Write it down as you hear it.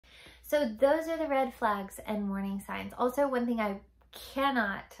So those are the red flags and warning signs. Also, one thing I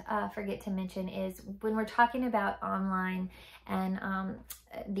cannot forget to mention is when we're talking about online and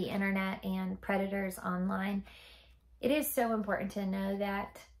the internet and predators online, it is so important to know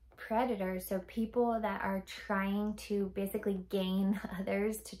that predators, so people that are trying to basically gain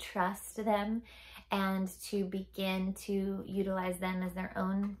others to trust them and to begin to utilize them as their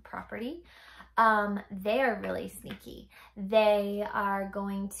own property, they are really sneaky. They are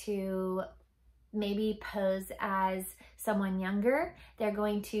going to maybe pose as someone younger. They're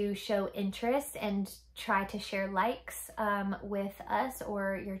going to show interest and try to share likes with us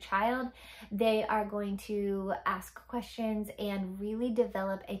or your child. They are going to ask questions and really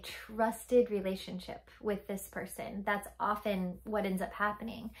develop a trusted relationship with this person. That's often what ends up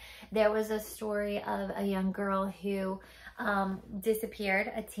happening. There was a story of a young girl who disappeared,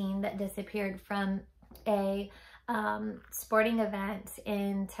 a teen that disappeared from a sporting event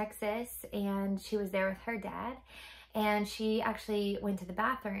in Texas, and she was there with her dad, and she actually went to the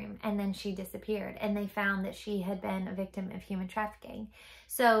bathroom and then she disappeared, and they found that she had been a victim of human trafficking.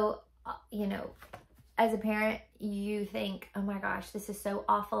 So, you know, as a parent, you think, oh my gosh, this is so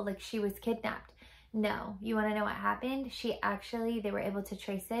awful, like she was kidnapped. No, you want to know what happened? They were able to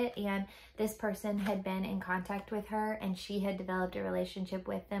trace it, and this person had been in contact with her, and she had developed a relationship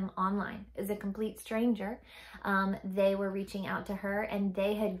with them online as a complete stranger. They were reaching out to her, and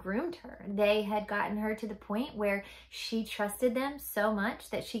they had groomed her. They had gotten her to the point where she trusted them so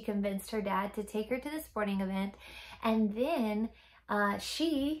much that she convinced her dad to take her to the sporting event. And then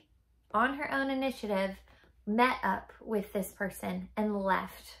she, on her own initiative, met up with this person and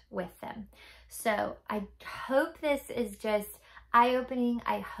left with them. So I hope this is just eye-opening.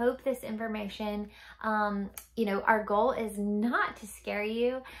 I hope this information, you know, our goal is not to scare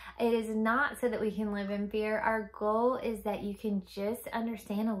you. It is not so that we can live in fear. Our goal is that you can just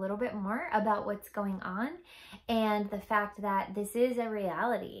understand a little bit more about what's going on and the fact that this is a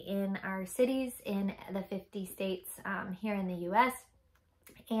reality in our cities, in the 50 states here in the US,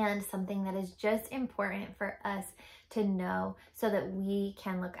 and something that is just important for us to know so that we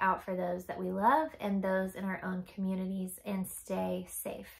can look out for those that we love and those in our own communities and stay safe.